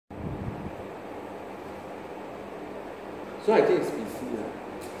So I think it's PC.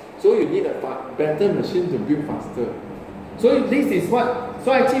 So you need a better machine to build faster. So this is what,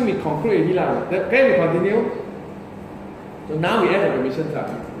 so actually we conclude already lah. Can we continue? So now we add the permissions up.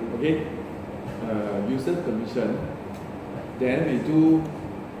 Okay? User permission. Then we do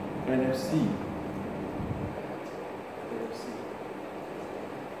NFC.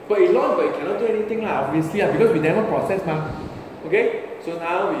 But it launched, but it cannot do anything lah, obviously, because we never process ma. Okay? So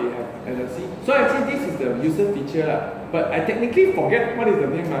now we have NFC. So actually this is the user feature lah. But I technically forget what is the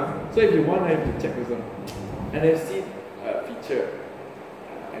name ma. So if you want, I have to check also. NFC feature.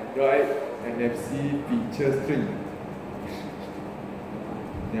 Android NFC feature string.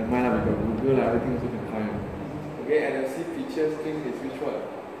 Never mind lah, we got Google lah, everything also can find. Okay, NFC feature string is which one?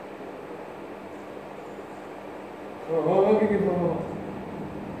 Okay.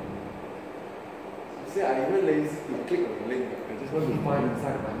 See, I even lazy to click on the link. I just want to find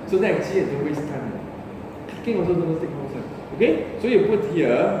inside. So then actually I don't waste time. Clicking also doesn't take more time. Okay? So you put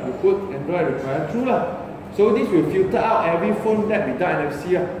here, you put Android require true lah. So this will filter out every phone that without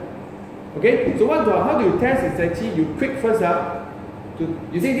NFC lah. Okay? So how do you test? It's actually you click first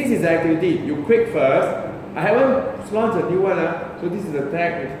you see this is the activity. You click first. I haven't launched a new one so this is the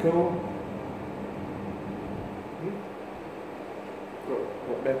tag. Let's go.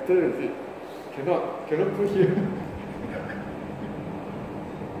 What better is it? Cannot put here.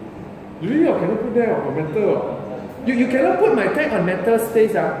 Really, cannot put there on metal. You cannot put my tag on metal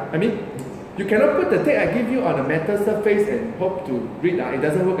space. I mean, you cannot put the tag I give you on a metal surface and hope to read. It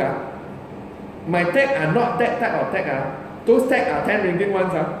doesn't work. My tag are not that type of tag. Those tags are 10 ringgit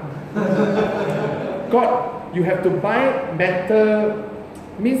ones. God, you have to buy metal.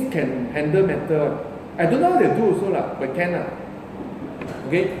 Means can handle metal. I don't know how they do also lah, but can .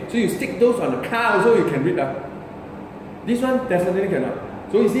 Okay, so you stick those on the car also you can read This one definitely cannot.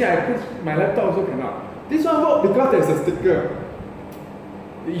 So you see I put my laptop also cannot. This one work because there's a sticker.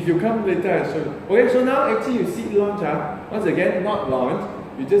 If you come later I'll show you. Okay, so now actually you see launch once again not launch.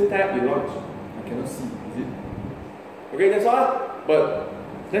 You just tap you launch. I cannot see, is it? Okay, that's all. But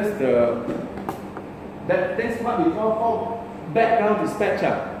that's that's what we call background dispatch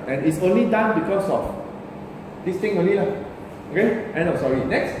and it's only done because of this thing only lah. Okay, sorry.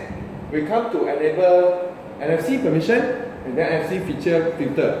 Next, we come to enable NFC permission and then NFC feature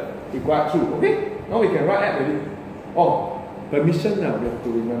filter. Require true. Okay, now we can write app already. Oh, permission now we have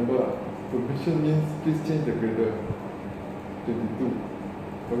to remember. Permission means please change the grader. 22.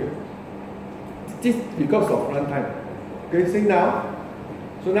 Okay. This because of runtime. Okay, see now.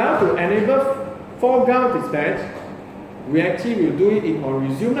 So now to enable foreground dispatch, we actually will do it on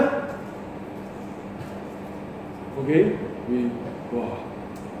resume lah. Okay.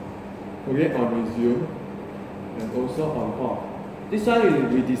 Okay, on resume and also on off. This one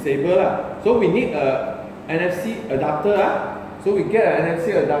we disable So we need a NFC adapter So we get an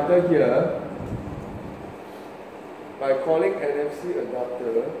NFC adapter here by calling NFC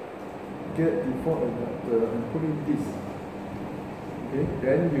adapter, get default adapter and put in this. Okay,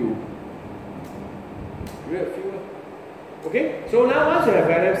 then you create a few. Okay, so now once you have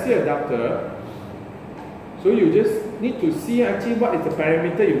an NFC adapter, so you just need to see actually what is the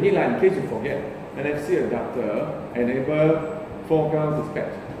parameter you need in case you forget. NFC adapter, enable foreground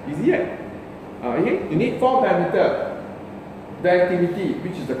dispatch. Easy, okay? You need 4 parameters. The activity,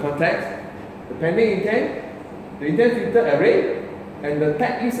 which is the context, the pending intent, the intent filter array, and the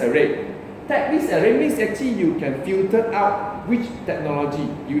tag list array. Tag list array means actually you can filter out which technology.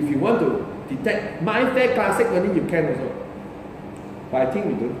 If you want to detect Mifare Classic only, you can also. But I think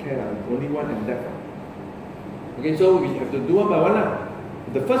we don't care, only one NDEF. Okay, so we have to do one by one.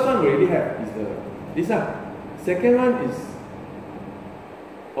 The first one we already have is this. Second one is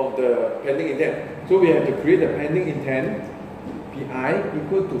of the pending intent. So we have to create the pending intent. PI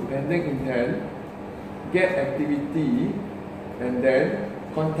equal to pending intent, get activity, and then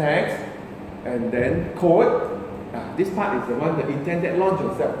context, and then code. This part is the one, the intent that launch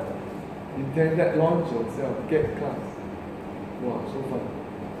yourself. Intent that launch yourself, get class. Wow, so fun.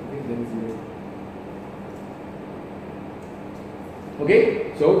 I think then 0.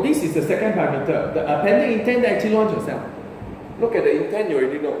 Okay, so this is the second parameter. The pending intent that actually launch yourself. Look at the intent, you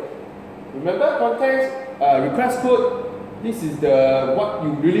already know. Remember context, request code. This is the what you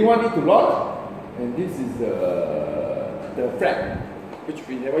really want it to launch, and this is the flag, which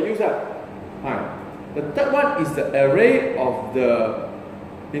we never use The third one is the array of the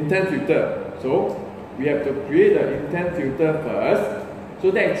intent filter. So we have to create the intent filter first,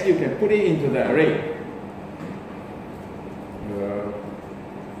 so that actually you can put it into the array.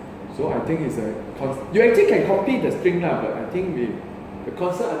 So I think it's you actually can copy the string but I think the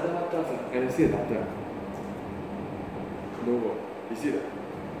console under what class? NFC adapter. No, is it?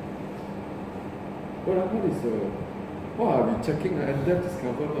 What is the... What are we checking? NDEF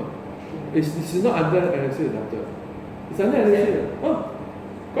discover? It's not under NFC adapter. It's under NFC. Oh,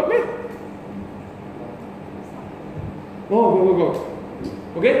 got me? Oh, go.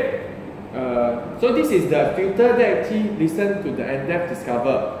 Okay? So this is the filter that actually listen to the NDEF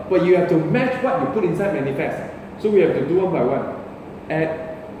discover. But you have to match what you put inside manifest. So we have to do one by one.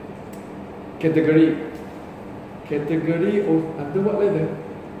 Add category. Category of, under what level?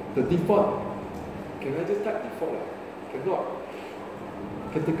 The default. Can I just type default? Cannot.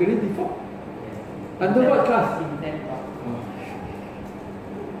 Category default? Under what class?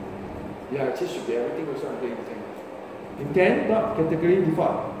 Yeah, it should be everything also under intent. Intent dot category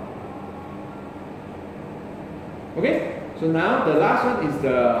default. Okay, so now the last one is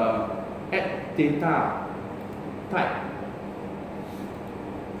the add data type.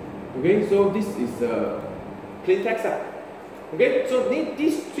 Okay, so this is plain text. Okay, so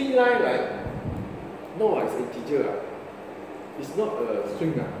these three lines, right? No, it's integer. It's not a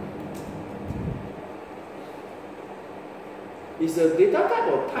string. It's a data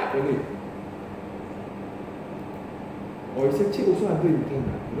type or type only. Or it's actually also under intent.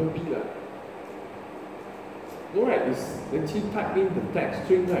 Not B. No, right? It's actually type in the text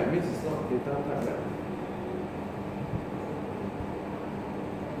string, right? It means it's not data type, right?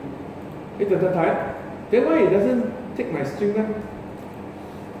 It's data type. Then why it doesn't take my string, right?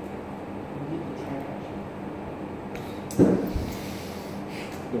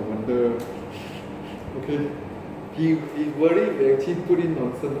 No wonder. Okay. He worried we actually put in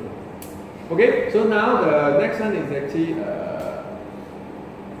nonsense. Okay, so now the next one is actually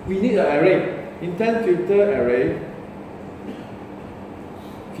we need an array. Intent filter array.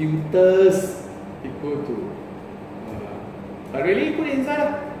 Filters equal to array put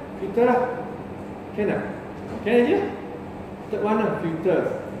inside filter. Can I? Third one filters.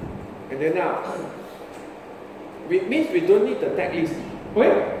 And then now it means we don't need the tag list.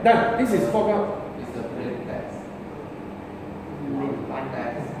 Okay, done. This is forgot. It's the plain text. One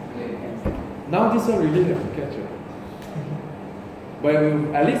text. Now this one really have to catch it. But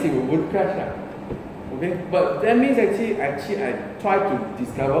at least it would crash. Okay? But that means actually I try to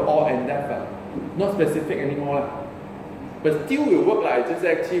discover all NDEF, not specific anymore. But still will work like just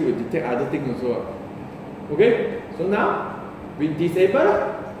actually will detect other things also. Okay? So now we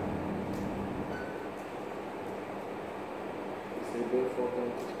disable.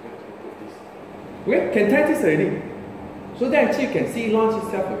 Okay, can test this already. So that actually you can see launch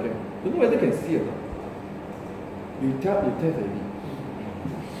itself again. Don't know whether you can see or not. You test already.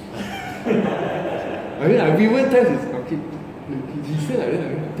 We won't test it. Okay. He said like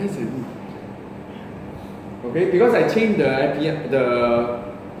that, test already. Okay, because I changed the IP, the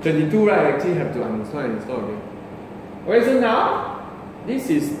 22, right? I actually have to uninstall and install again. Okay, so now this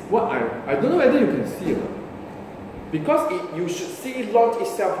is what I don't know whether you can see or not. Because you should see launch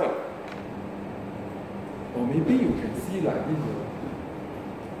itself. Right? Or maybe you can see like this.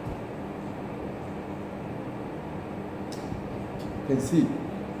 Can see.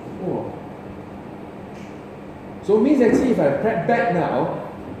 Oh. So means actually if I press back now,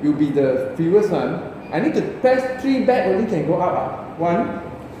 it will be the previous one. I need to press 3 back only can go up. 1,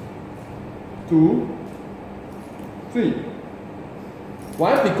 2, 3.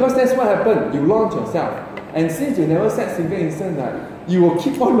 Why? Because that's what happened. You launch yourself. And since you never set single instance, you will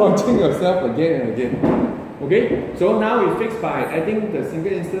keep on launching yourself again and again. Okay? So now we fix by adding the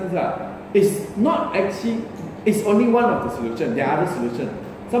single instance. It's not actually, it's only one of the solutions. There are other solutions.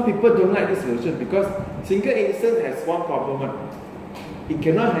 Some people don't like this solution because single instance has one problem. It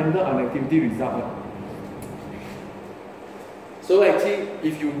cannot handle an activity result. So actually,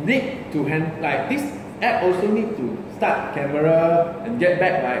 if you need to handle, like this app also need to start camera and get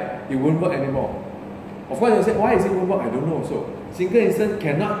back, right? It won't work anymore. Of course, you say, why is it won't work? I don't know. So single instance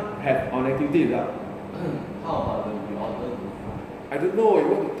cannot have on activity result. How about the reorder to fund? I don't know. You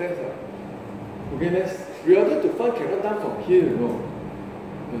want to test? Okay, let's reorder to fund cannot done from here, you know.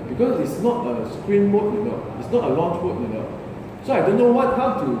 Because it's not a screen mode, you know. It's not a launch mode, you know. So I don't know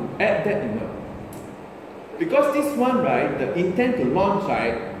how to add that, you know. Because this one, right, the intent to launch,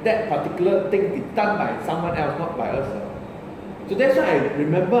 right, that particular thing is done by someone else, not by us. So that's why I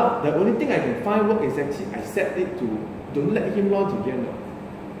remember the only thing I can find work is actually I set it to don't let him launch again.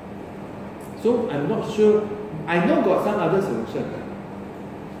 So I'm not sure. I know got some other solution,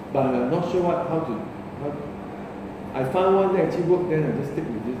 but I'm not sure how to. I found one that actually worked, then I just stick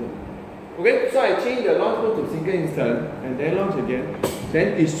with this. Okay, so I change the launch mode to single instant and then launch again.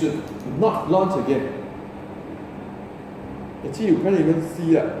 Then it should not launch again. Actually, you can't even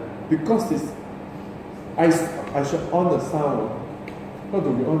see that because it's. I should on the sound. How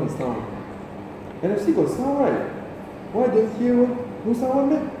do we on the sound? NFC got sound, right? Why don't hear no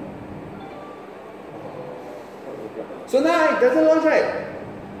sound one? So now it doesn't launch, right?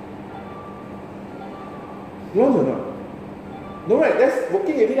 Launch or not? No, right? That's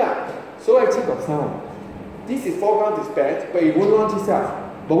working already lah. So actually got sound. This is foreground dispatch, but it won't launch itself.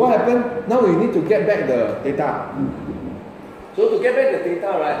 But what happened? Now we need to get back the data. So to get back the data,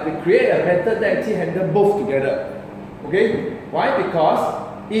 right, we create a method that actually handle both together. Okay? Why? Because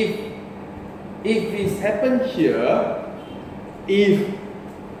if it's happened here, if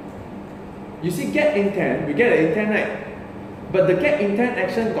you see get intent, we get an intent, right? But the get intent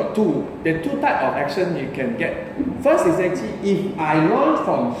action got two. There are two types of action you can get. First is actually if I launch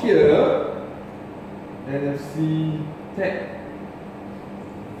from here, NFC tag.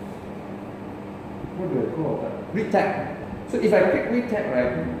 What do I call that? Read tag. So if I click read tag,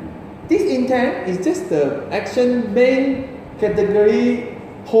 right, this intent is just the action main category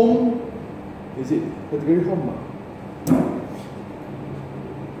home. Is it category home?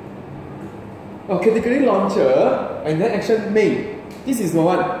 Oh, category launcher and then action main. This is the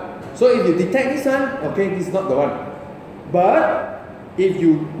one. So if you detect this one, okay, this is not the one. But if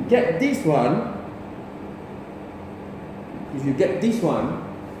you get this one, will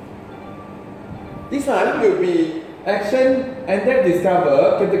be action and then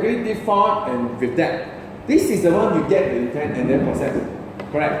discover, category default, and with that. This is the one you get the intent and then process.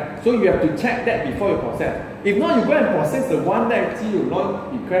 Correct? So you have to check that before you process. If not, you go and process the one that actually you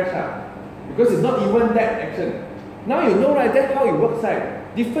launch, you crash out. Because it's not even that action. Now you know, right, that's how it works,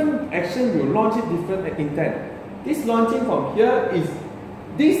 right? Different action will launch it different intent. This launching from here is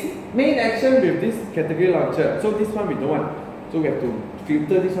this main action with this category launcher. So this one we don't want. So we have to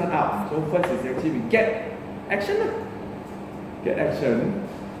filter this one out. So first is actually we get action. Get action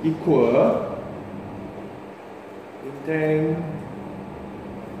equal intent.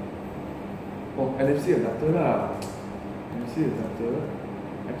 Oh, NFC adapter lah. NFC adapter.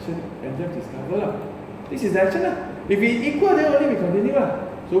 Action and then discover lah. This is action lah. If we equal, then only we continue lah.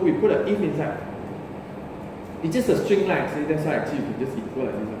 So we put an if inside. It's just a string like, see, that's why actually you can just equal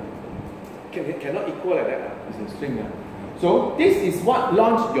like this. Cannot equal like that. It's a string. So this is what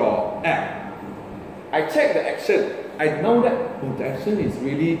launched your app. I check the action. I know that the action is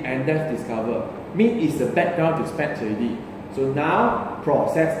really NDEF discover. Mean it's the background dispatch already. So now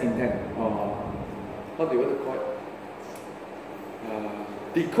process intent. How do you want to call it?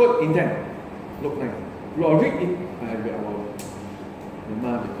 Decode intent. Look nice. Read in. They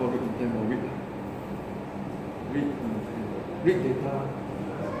call read intent or read. Read data,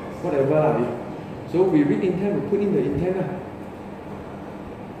 whatever. So we read intent, we put in the intent.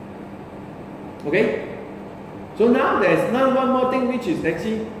 Okay? So now there's one more thing, which is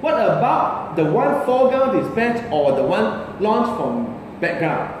actually, what about the one foreground dispatch or the one launched from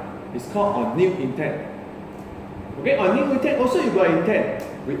background? It's called on new intent. Okay, on new intent, also you got intent.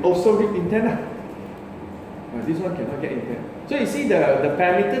 We also read intent. This one cannot get intent. So you see the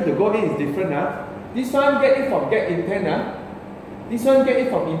parameter to go in is different. This one get it from get intent. This one get it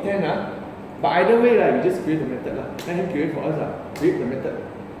from intent. But either way, we just create the method. Let him create for us. Read the method.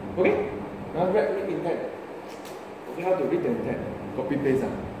 Okay? Now read intent. Okay, how to read the intent? Copy paste.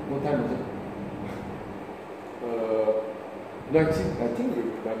 No time also. No, actually, I think we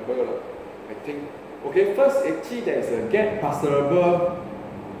remember. I think. Okay, first actually there is a get passable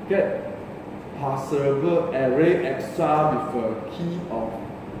array extra with a key of.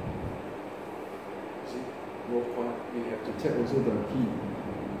 See, no point. We have to check also the key.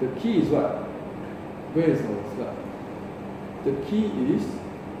 The key is what? Where is our slide? The key is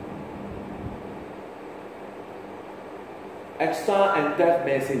extra and def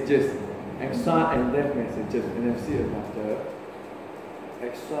messages. Extra and def messages. NFC adapter.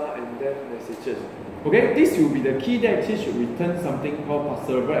 Extra and def messages. Okay, this will be the key that actually should return something called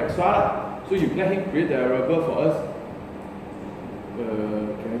passable extra. So you let him create the variable for us.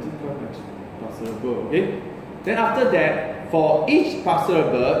 Can I just call passable? Okay. Then after that, for each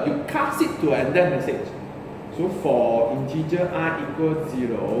passable, you cast it to an NDEF message. So for integer I equals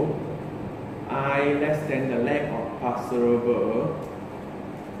 0, I less than the length of passable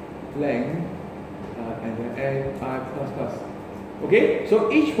length, and then I plus plus. Okay, so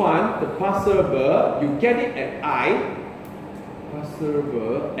each one, the passable, you get it at I.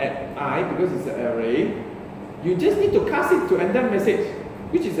 Passable at I, because it's an array. You just need to cast it to NDEF message,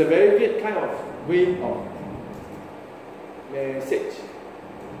 which is a very weird kind of way of message.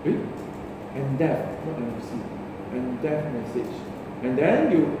 Wait, NDEF, not NFC. NDEF message. And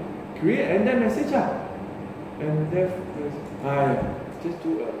then you create NDEF message. NDEF message. Just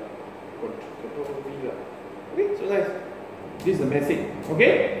do a Control V lah. Okay, so nice. This is the message.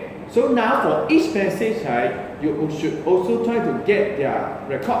 Okay. So now for each message, right, you should also try to get their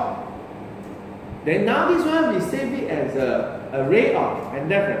record. Then now this one we save it as a array of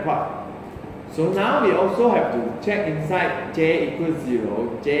NDEF record. So now we also have to check inside j equals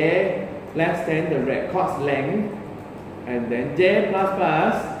 0, j less than the record's length, and then j plus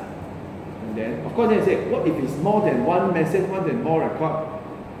plus, and then of course they say, what if it's more than one message, one than more record?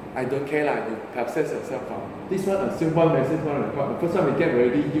 I don't care lah, you process yourself out. This one assume one message, one record. The first one we get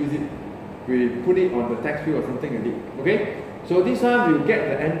already use it. We put it on the text field or something already. Okay? So this one we'll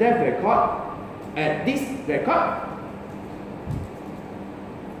get the NDEF record at this record.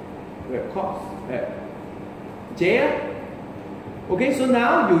 Records at J. Okay, so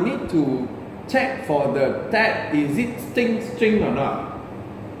now you need to check for the tag, is it string or not?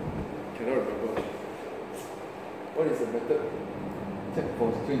 Cannot remember. What is the method? Check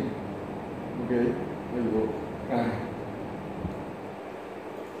for string. Okay, there you go.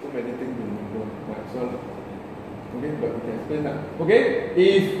 Too many things to remember. Might as well. Okay, but we can explain that. Okay,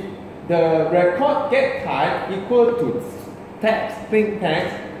 if the record get type equal to text, string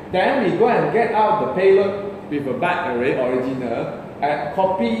text, then we go and get out the payload with a byte array original and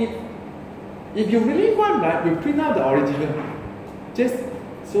copy it. If you really want that, we print out the original. Just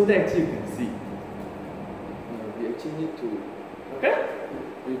so that actually you can see. We actually need to. Okay?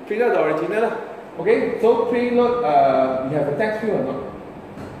 We print out the original. Okay, so preload, we have a text field or not?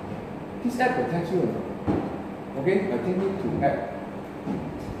 Please add the text field or not? Okay, I think we need to add.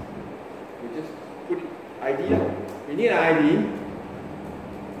 We just put it, ID. We need an ID.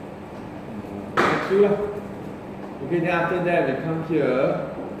 Text field. Okay, then after that we come here.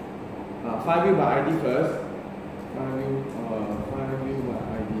 File view by ID first. File view by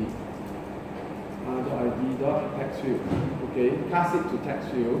ID. .id dot text field. Okay, pass it to text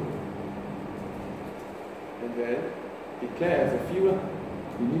field. And then declare as a field.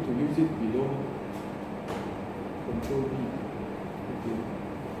 We need to use it below. Control V. Okay.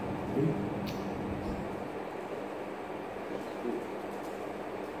 Okay.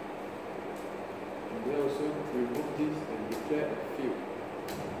 And then also remove this and declare a field.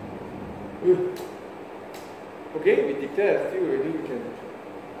 Okay, we declare a field already. We can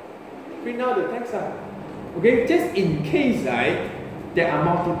print out the text. Okay, just in case, right, there are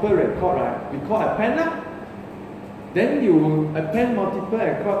multiple records, right, we call append. Then you append multiple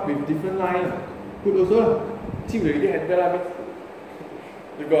records with different lines. Good also. See, we already handle.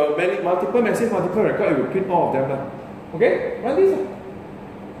 You got many, multiple message, multiple records, you will print all of them. Okay, run this.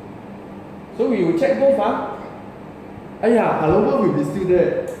 So we will check both. Hello world will be still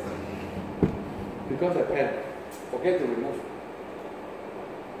there. Because append. Forget to remove.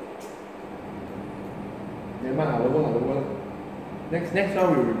 Hello world. Next one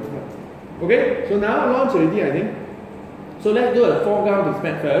we will remove. Okay, so now launch already, I think. So let's do a foreground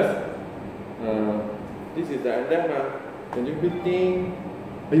display first. This is the NDEF. Can you thing?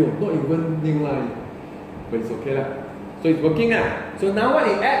 Not even new line. But it's okay lah. So it's working . So now what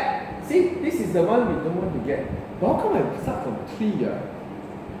it add? See, this is the one we don't want to get. But how come I start from 3? 0,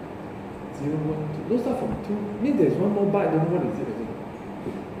 1, 2. Don't start from 2. Means there's one more byte, don't know what is it.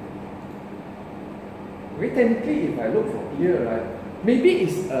 Okay, technically if I look from here, right, maybe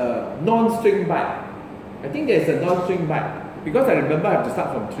it's a non-string byte. I think there's a non-string byte. Because I remember I have to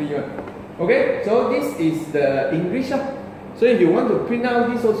start from 3. Okay, so this is the English. So if you want to print out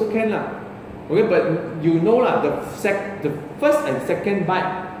this also can . Okay, but you know the first and second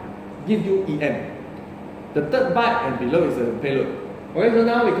byte give you EM. The third byte and below is the payload. Okay, so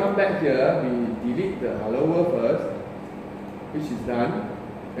now we come back here, we delete the hello world first, which is done.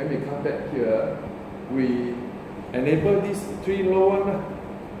 Then we come back here, we enable these 3 low one.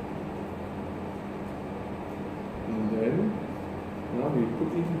 And then now we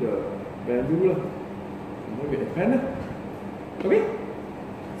put in the value and then we append. Okay?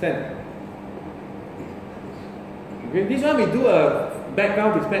 Send. Okay, this one we do a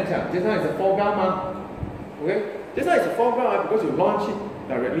background dispatch. This one is a foreground. Okay? This one is a foreground because you launch it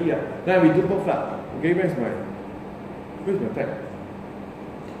directly. Then we do both. Okay, where's my tag?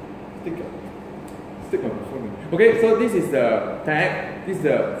 Stick on the phone. Okay, so this is the tag. This is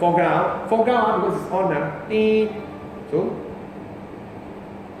the foreground. Foreground because it's on.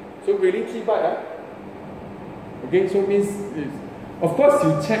 So really 3 byte. Okay, so means of course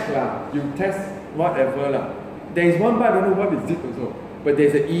you check you test whatever There is 1 byte, I don't know what is it also. But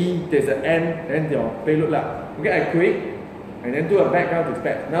there's an E, there's an N, then your payload Okay, I quit and then do a background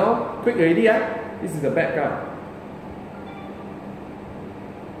dispatch. Now quick already. This is the background.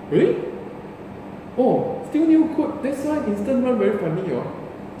 Really? Oh, still new code. That's why instant run very funny.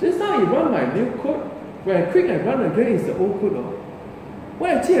 Just now it run my new code. When I click and run again, it's the old code. No?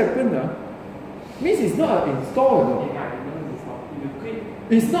 What actually happened? Means it's not an install. No? Yeah, I know it's not. If you click,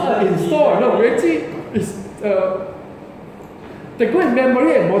 it's not an install. No, we actually it's they go in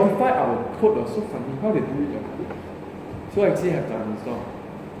memory and modify our code. So funny how they do it. So I actually have to uninstall.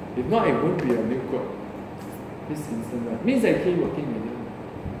 If not, it won't be a new code. This instant run means actually working with it.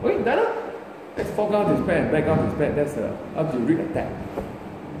 Okay, done. Let's foreground display and background display. That's how to read a tag.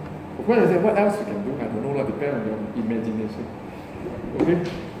 What else you can do? I don't know. Depends on your imagination. Okay.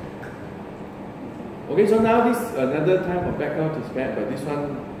 Okay, so now this another type of background display, but this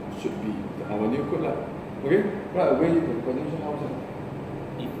one should be our new code. Okay? Right away you can condition house.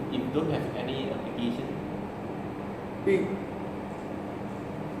 if you don't have any application,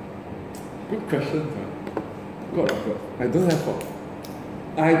 good question. God, I don't have one.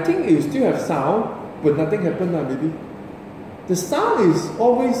 I think you still have sound, but nothing happened maybe. The sound is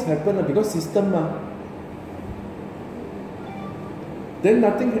always happen because system Then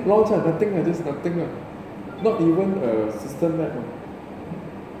nothing launch nothing just nothing Not even a system map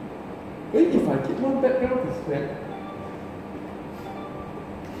if I keep one background display,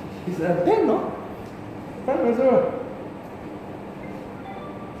 it's a 10, no? Fine as well.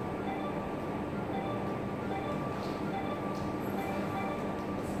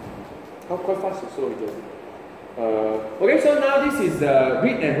 Quite fast also it does. Okay, so now this is the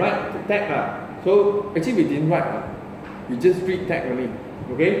read and write tag. So actually we didn't write. We just read tag only.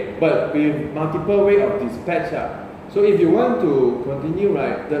 Okay, but with multiple way of dispatch. So if you want to continue,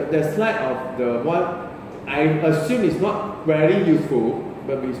 right, the slide of the one, I assume is not very useful,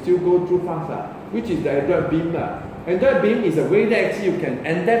 but we still go through fast, which is the Android beam. Android beam is a way that actually you can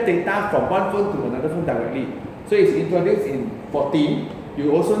enter data from one phone to another phone directly. So it's introduced in 14.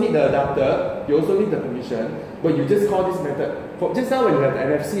 You also need the adapter, you also need the permission, but you just call this method. Just now when you have the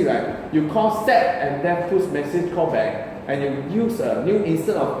NFC, right, you call set and then push message callback, and you use a new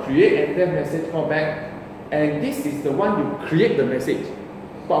instead of create and then message callback, and this is the one you create the message.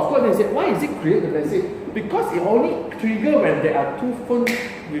 But of course they said, why is it create the message? Because it only trigger when there are two phones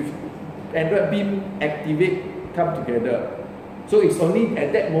with Android beam activate come together. So it's only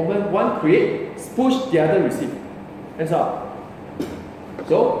at that moment one create, push, the other receive. That's all.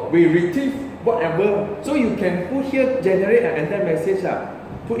 So we retrieve whatever. So you can put here generate an enter message.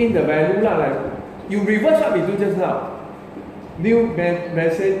 Put in the value like you reverse what we do just now. New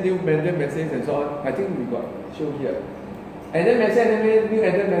message, new random message and so on. I think we got show here. And then message, new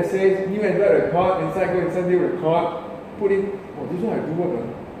enter message, new Android record, inside go inside new record, put in. Oh, this one I do what?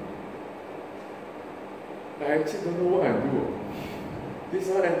 I actually don't know what I do. This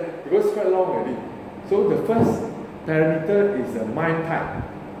one because it's quite long already. So the first parameter is the MIME type,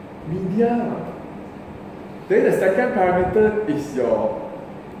 media. Then the second parameter is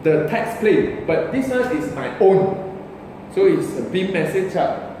the text plane, but this one is my own. So it's a beam message.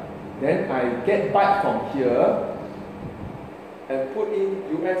 Then I get byte from here and put in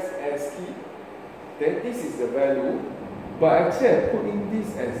US ASCII. Then this is the value, but actually I put in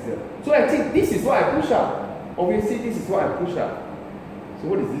this as the. So actually this is what I push up. Obviously this is what I push up. So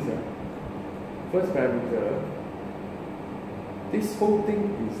what is this? First parameter. This whole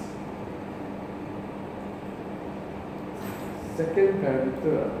thing is second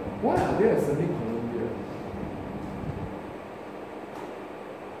parameter. Why are there a semicolon here?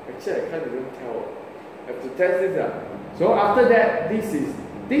 Actually, I can't even tell. I have to test this. So after that, this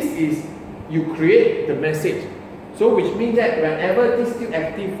is you create the message. So which means that whenever this is still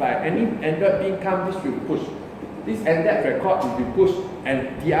active, any Android beam comes, this will push. This NDEF record will be pushed,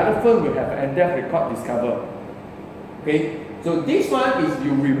 and the other phone will have an NDEF record discover. Okay. So this one is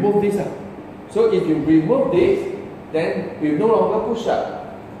you remove this. So if you remove this, then we no longer push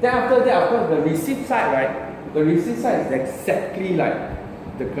up. Then after that, of course, the receive side, right? The receive side is exactly like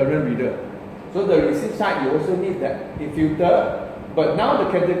the current reader. So the receive side, you also need that filter. But now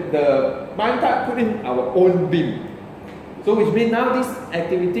the MIME type put in our own beam. So which means now this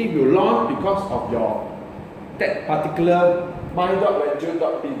activity will launch because of that particular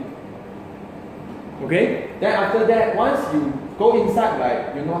MIME.venture.beam. Okay? Then after that, once you go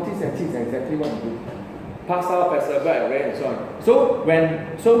inside, you notice that it's exactly what you do. Pass out, pass away, and so on. So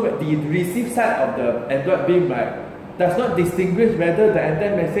the receive side of the Android beam, does not distinguish whether the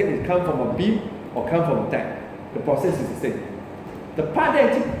Android message is come from a beam or come from a tag. The process is the same. The part that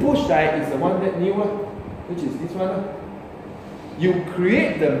actually push is the one that new one, which is this one. You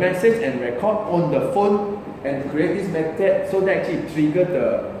create the message and record on the phone and create this method so that actually trigger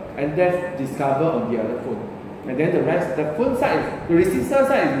the and then discover on the other phone. And then the rest, the phone side, the receiver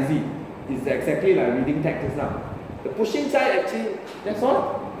side is easy. It's exactly like reading text just now. The pushing side actually, that's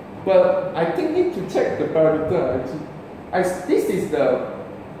all. Well, I think need to check the parameter actually. This is the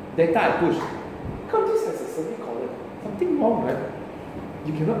data I push. Because this has a semicolon. Something wrong, right?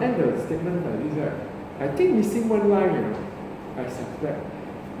 You cannot end the statement like this, right? I think missing one line, you know. I suspect.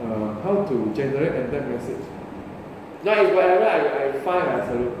 How to generate embed message. No, if whatever I find, I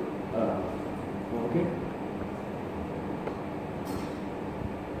salute. Okay.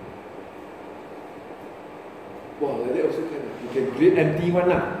 Wow, like that also can. You can create empty one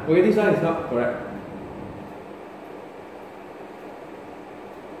lah. Okay, this one is not correct.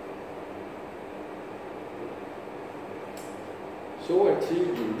 So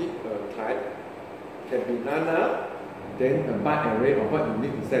actually you need a type, can be nana, then a byte array of what you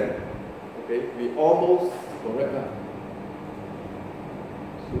need to send. Okay, we almost correct lah.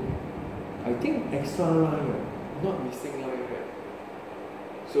 So I think extra line, right? Not missing line, right?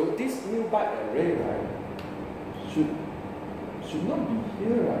 So this new byte array, right, should not be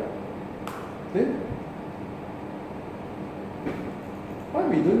here, right? Then why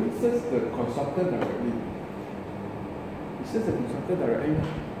we don't search the constructor directly? We search the constructor directly.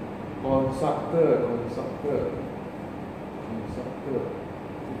 Constructor.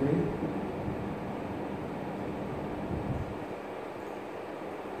 Okay.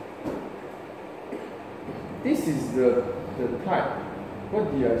 This is the type. What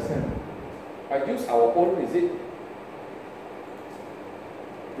did I send? I use our own, is it?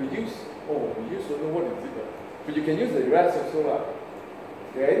 We use don't know what is it. But you can use the rest also lah.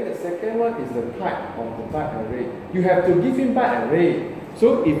 Then the second one is the type of the byte array. You have to give him byte array.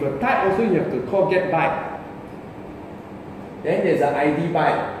 So if a type also you have to call get byte. Then there's an ID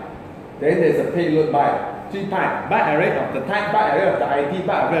byte. Then there's a payload byte. 3 type. Byte array of the type, byte array of the ID,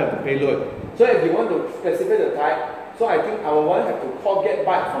 byte array of the payload. So if you want to specify the type, so I think our one have to call get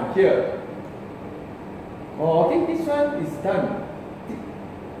byte from here. Oh, I think this one is done.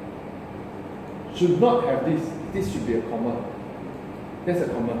 Should not have this. This should be a comma. That's a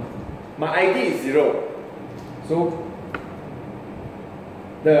comma. My ID is 0. So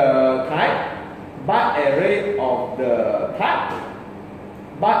the type, byte array of the type,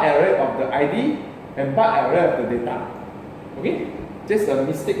 byte array of the ID, and byte array of the data. Okay? Just a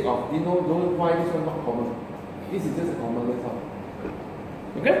mistake of, don't know why this one not common. This is just a comma, that's all.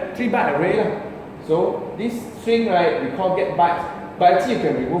 Okay? 3 byte array lah. So this string, right, we call get bytes. But actually you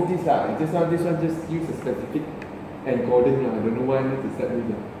can remove this lah. This one just use a specific encoding lah. I don't know why I need to set this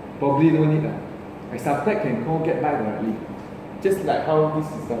lah. Probably no need lah. I suspect can call get byte directly. Just like how this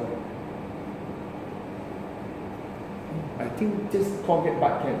is done. I think just call get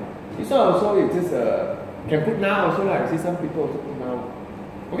byte can. This one also is just can put now also lah. I see some people also put now.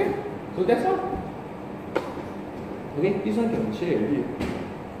 Okay, so that's all. Okay, this one can share already.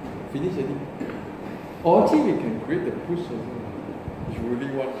 Finish already. Or actually we can create the push also. If you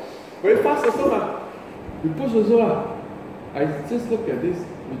really want. Very fast also lah. We push also lah. I just look at this.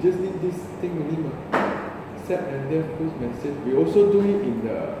 We just need this thing only lah. Set NDEF push message. We also do it in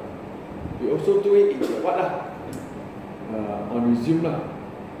the what lah? On resume lah.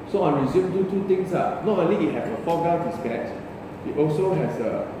 So on resume do 2 things lah. Not only it has a foreground dispatch, it also has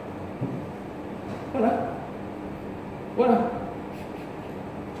a what lah?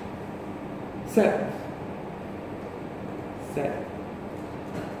 Set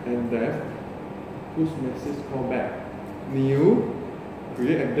NDEF push message callback. New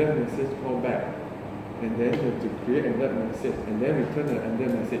create NDEF message callback. And then you have to create NDEF message and then return the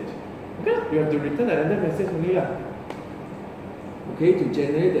NDEF message. Okay, you have to return the NDEF message only lah. Okay, to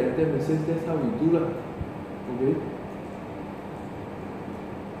generate the NDEF message, that's how we do lah. Okay.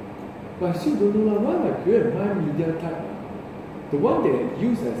 But I still don't know lah, why I create my media type lah. The one that I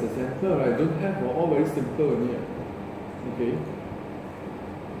use as a sample, I don't have all very simple only. Okay.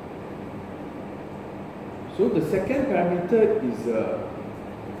 So the second parameter is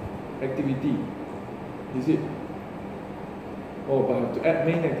activity. Is it? Oh, but I have to add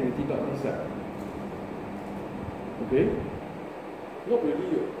main activity dot this side. Okay? Not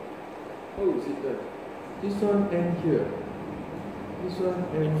really. How is it done? This one end here. This one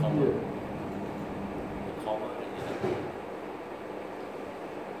end here. The comma.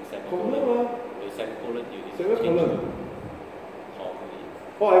 Comma. The semicolon you need Semicolon.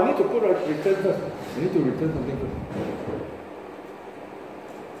 Oh, I need to put a return first. I need to return something first.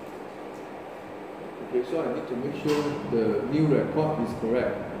 Okay, so I need to make sure the new record is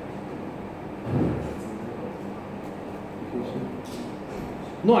correct.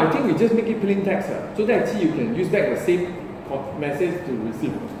 No, I think we just make it plain text. So that actually you can use back the same message to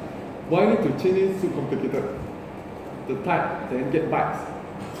receive. Why need to change it so complicated? The type, then get bytes.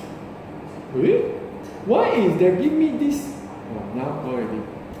 Really? Why is they give me this? Oh, now already.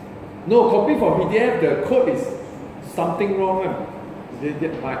 No, copy from PDF, the code is something wrong. They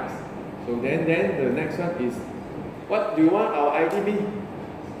get bytes. So then the next one is, what do you want our ID be?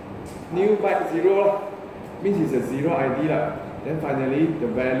 New byte 0 means it's a 0 ID lah. Then finally the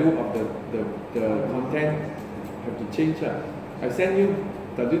value of the content have to change lah. I send you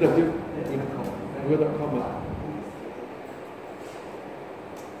www.google.com.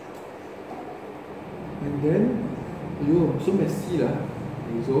 And then, so messy lah.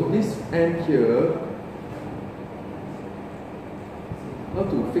 So this end here, how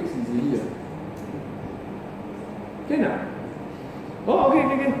to fix easily lah? Can ah? Oh, okay.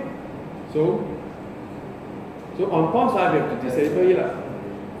 So on pause, I have to disable it lah.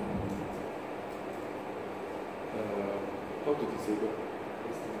 How to disable?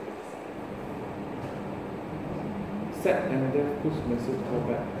 Set NDEF push message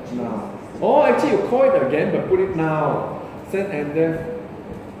callback now. Oh, actually you call it again, but put it now. Set NDEF.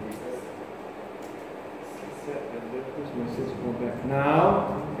 Set NDEF push message callback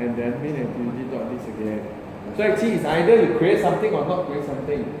now, and then main activity dot this again. So actually it's either you create something or not create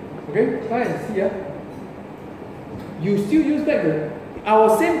something. Okay, try and see. You still use back our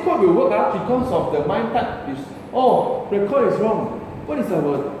same code will work because of the MIME type. Record is wrong. What is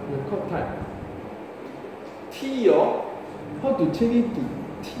our record type? T how to change it to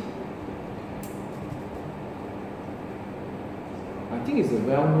T? I think it's a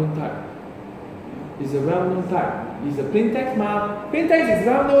well-known type. It's a well-known type. It's a plain text ma. Plain text is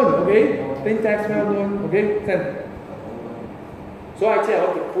well-known, okay? Plain text well-known, okay? Send. So actually I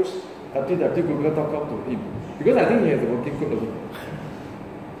want to push www.google.com to him. Because I think he has a working code of it.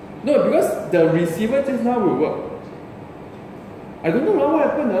 No, because the receiver just now will work. I don't know what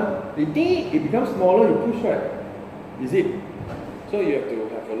happened. It becomes smaller, you push, right? Is it? So you have to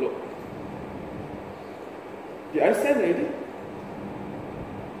have a look. Did I send already?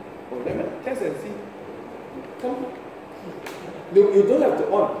 Oh, let me test and see. Come. You don't have to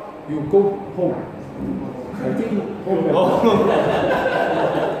on. You go home. I think home.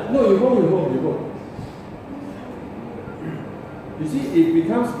 No, you go. You see, it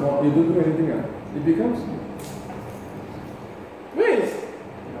becomes small. You don't do anything. It becomes small. Where is?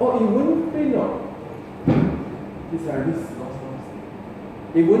 Oh, it wouldn't print on. It's like this.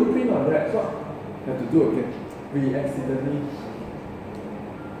 It wouldn't print on that. So I have to do again. We accidentally.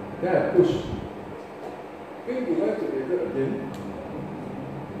 Then I push. Going to like to enter again.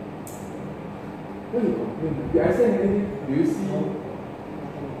 What do you complain? Did I send anything? Do you see?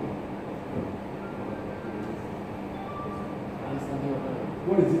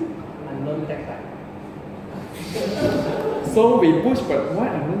 What is it? Unknown tag type. So we push, but why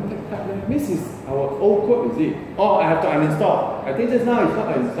unknown tag type? This is our old code, is it? Oh, I have to uninstall. I think just now it's not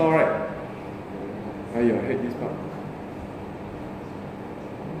uninstall, right? I hate this part.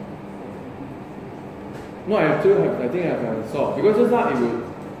 No, I think I have uninstalled because just now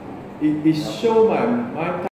it show my